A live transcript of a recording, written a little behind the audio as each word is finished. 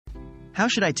How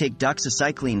should I take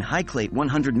Doxycycline Hyclate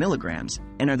 100 milligrams,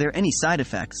 and are there any side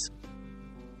effects?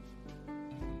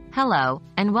 Hello,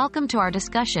 and welcome to our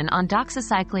discussion on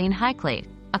Doxycycline Hyclate,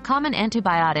 a common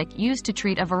antibiotic used to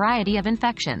treat a variety of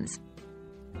infections.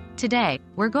 Today,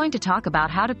 we're going to talk about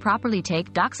how to properly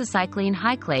take Doxycycline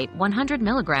Hyclate 100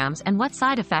 milligrams and what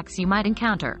side effects you might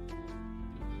encounter.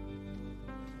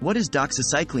 What is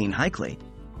Doxycycline Hyclate?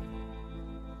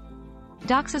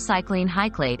 Doxycycline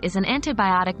Hyclate is an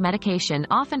antibiotic medication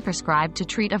often prescribed to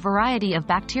treat a variety of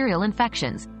bacterial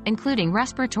infections, including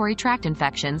respiratory tract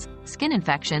infections, skin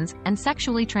infections, and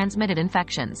sexually transmitted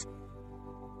infections.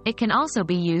 It can also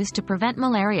be used to prevent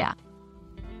malaria.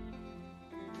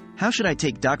 How should I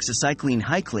take Doxycycline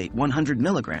Hyclate 100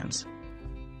 milligrams?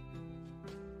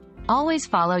 Always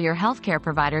follow your healthcare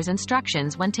provider's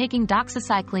instructions when taking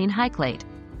Doxycycline Hyclate.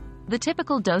 The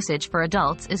typical dosage for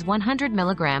adults is 100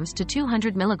 milligrams to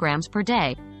 200 milligrams per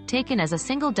day, taken as a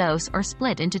single dose or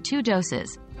split into 2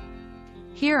 doses.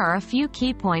 Here are a few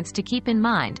key points to keep in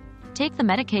mind. Take the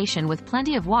medication with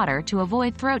plenty of water to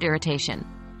avoid throat irritation.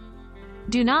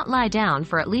 Do not lie down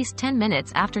for at least 10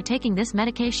 minutes after taking this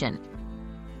medication.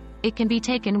 It can be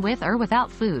taken with or without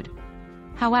food.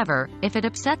 However, if it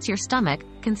upsets your stomach,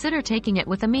 consider taking it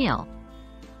with a meal.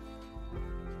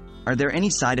 Are there any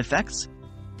side effects?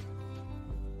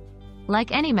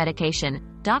 Like any medication,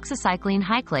 Doxycycline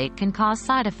Hyclate can cause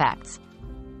side effects.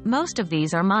 Most of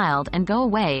these are mild and go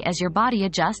away as your body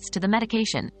adjusts to the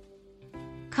medication.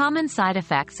 Common side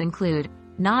effects include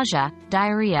nausea,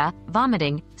 diarrhea,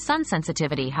 vomiting, sun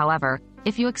sensitivity. However,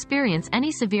 if you experience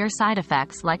any severe side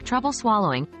effects like trouble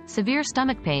swallowing, severe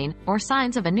stomach pain, or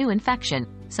signs of a new infection,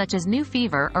 such as new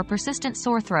fever or persistent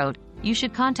sore throat, you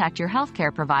should contact your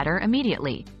healthcare provider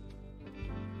immediately.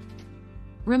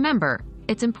 Remember,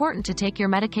 it's important to take your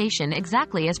medication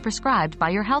exactly as prescribed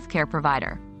by your healthcare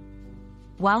provider.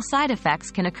 While side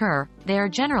effects can occur, they are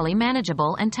generally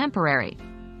manageable and temporary.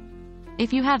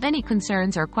 If you have any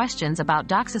concerns or questions about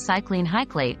Doxycycline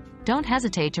Hyclate, don't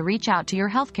hesitate to reach out to your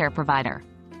healthcare provider.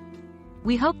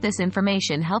 We hope this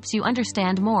information helps you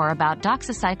understand more about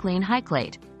Doxycycline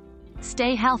Hyclate.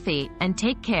 Stay healthy and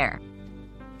take care.